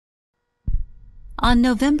On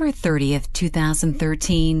November 30th,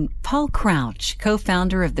 2013, Paul Crouch,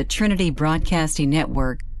 co-founder of the Trinity Broadcasting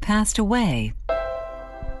Network, passed away.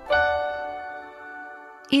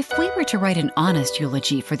 If we were to write an honest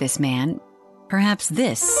eulogy for this man, perhaps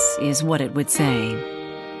this is what it would say.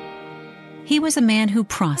 He was a man who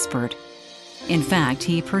prospered. In fact,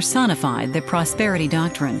 he personified the prosperity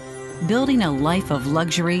doctrine, building a life of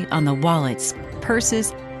luxury on the wallets,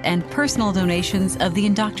 purses, and personal donations of the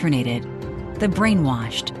indoctrinated, the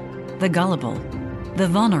brainwashed, the gullible, the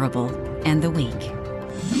vulnerable, and the weak.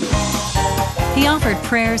 He offered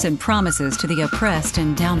prayers and promises to the oppressed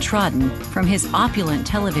and downtrodden from his opulent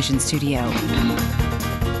television studio,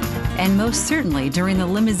 and most certainly during the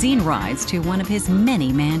limousine rides to one of his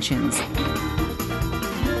many mansions,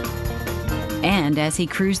 and as he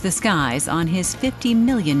cruised the skies on his $50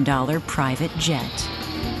 million private jet.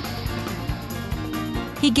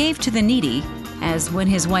 He gave to the needy, as when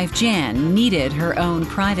his wife Jan needed her own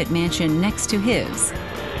private mansion next to his,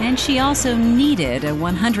 and she also needed a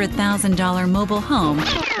 $100,000 mobile home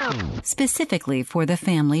specifically for the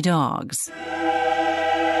family dogs.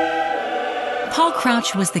 Paul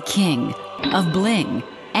Crouch was the king of bling,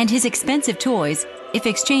 and his expensive toys, if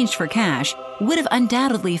exchanged for cash, would have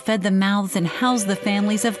undoubtedly fed the mouths and housed the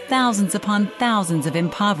families of thousands upon thousands of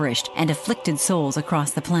impoverished and afflicted souls across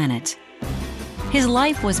the planet. His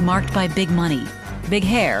life was marked by big money, big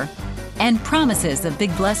hair, and promises of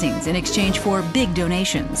big blessings in exchange for big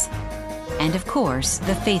donations. And of course,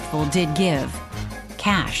 the faithful did give.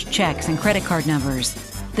 Cash, checks, and credit card numbers.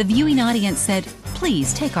 The viewing audience said,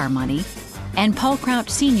 "Please take our money." And Paul Crouch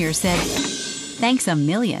Sr. said, "Thanks a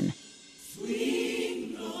million."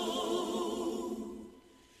 Sweet home,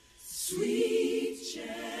 sweet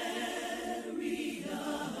chariot.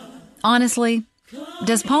 Honestly,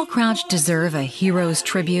 does Paul Crouch deserve a hero's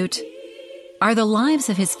tribute? Are the lives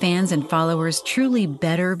of his fans and followers truly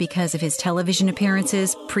better because of his television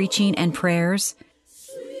appearances, preaching, and prayers?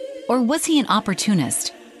 Or was he an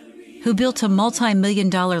opportunist who built a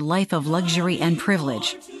multi-million-dollar life of luxury and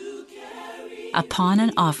privilege upon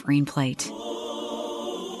an offering plate?